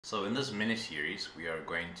So in this mini-series, we are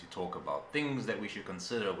going to talk about things that we should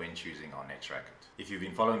consider when choosing our next racket. If you've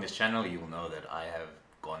been following this channel, you'll know that I have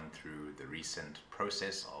gone through the recent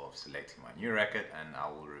process of selecting my new racket, and I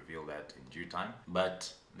will reveal that in due time.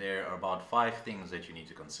 But there are about 5 things that you need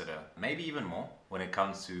to consider, maybe even more, when it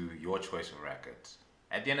comes to your choice of racket.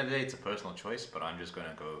 At the end of the day, it's a personal choice, but I'm just going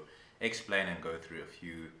to go explain and go through a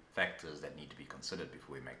few factors that need to be considered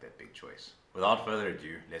before we make that big choice. Without further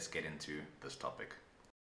ado, let's get into this topic.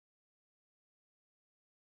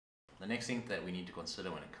 The next thing that we need to consider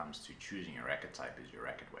when it comes to choosing a racket type is your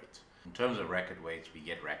racket weight. In terms of racket weight, we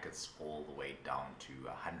get rackets all the way down to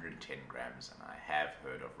 110 grams, and I have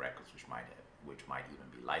heard of rackets which might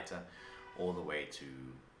even be lighter, all the way to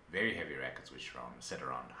very heavy rackets which sit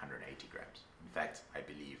around 180 grams. In fact, I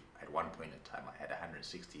believe at one point in time I had a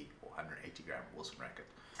 160 or 180 gram Wilson racket.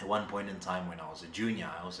 At one point in time when I was a junior,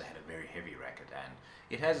 I also had a very heavy racket, and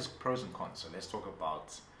it has its pros and cons. So let's talk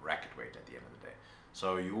about racket weight at the end of the day.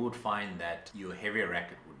 So you would find that your heavier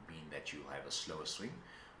racket would mean that you'll have a slower swing,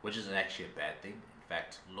 which isn't actually a bad thing. In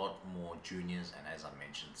fact, a lot more juniors and, as I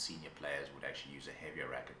mentioned, senior players would actually use a heavier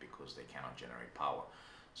racket because they cannot generate power.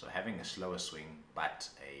 So having a slower swing but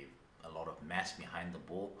a lot of mass behind the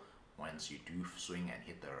ball once you do swing and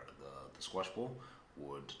hit the squash ball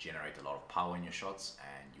would generate a lot of power in your shots,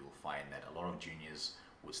 and you'll find that a lot of juniors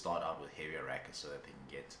would start out with heavier rackets so that they can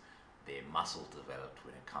get their muscle developed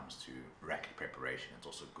when it comes to racket preparation. It's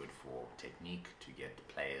also good for technique to get the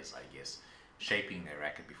players, I guess, shaping their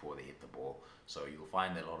racket before they hit the ball. So you'll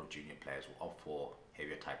find that a lot of junior players will opt for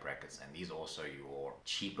heavier type rackets, and these are also your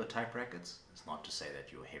cheaper type rackets. It's not to say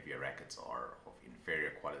that your heavier rackets are of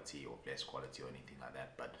inferior quality or less quality or anything like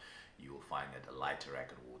that, but you will find that a lighter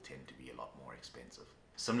racket will tend to be a lot more expensive.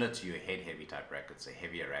 Similar to your head heavy type rackets, a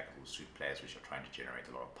heavier racket will suit players which are trying to generate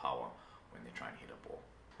a lot of power when they're trying to hit a ball.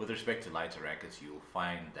 With respect to lighter rackets, you'll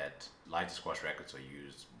find that lighter squash rackets are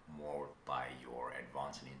used more by your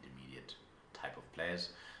advanced and intermediate type of players.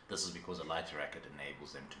 This is because a lighter racket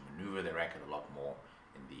enables them to maneuver their racket a lot more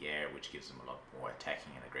in the air, which gives them a lot more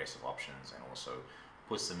attacking and aggressive options, and also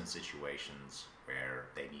puts them in situations where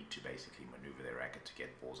they need to basically maneuver their racket to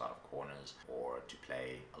get balls out of corners or to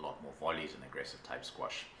play a lot more volleys and aggressive type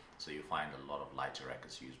squash. So you find a lot of lighter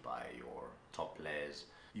rackets used by your top players.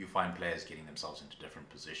 You find players getting themselves into different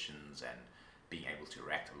positions and being able to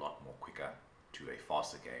react a lot more quicker to a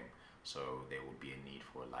faster game. So there would be a need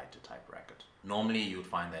for a lighter type racket. Normally you would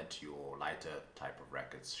find that your lighter type of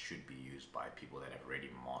rackets should be used by people that have already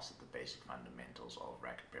mastered the basic fundamentals of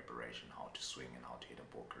racket preparation, how to swing and how to hit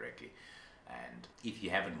a ball correctly. And if you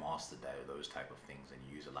haven't mastered those type of things and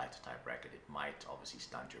you use a lighter type racket, it might obviously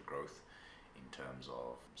stunt your growth in terms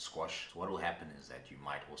of squash. So what will happen is that you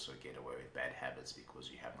might also get away with bad habits because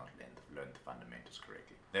you have not learned the fundamentals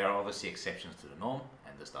correctly. There are obviously exceptions to the norm,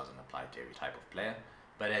 and this doesn't apply to every type of player,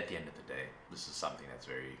 but at the end of the day, this is something that's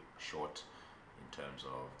very short in terms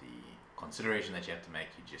of the consideration that you have to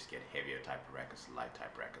make. You just get heavier type of rackets, light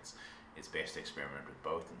type rackets. It's best to experiment with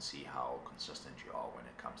both and see how consistent you are when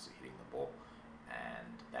it comes to hitting the ball,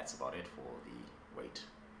 and that's about it for the weight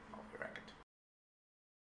of your racket.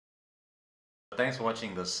 Thanks for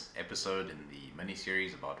watching this episode in the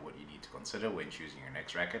mini-series about what you need to consider when choosing your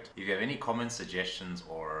next racket. If you have any comments, suggestions,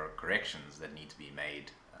 or corrections that need to be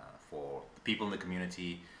made for the people in the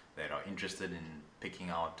community that are interested in picking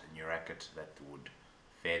out a new racket that would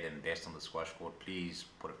fare them best on the squash court, please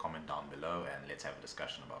put a comment down below and let's have a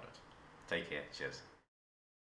discussion about it. Take care. Cheers.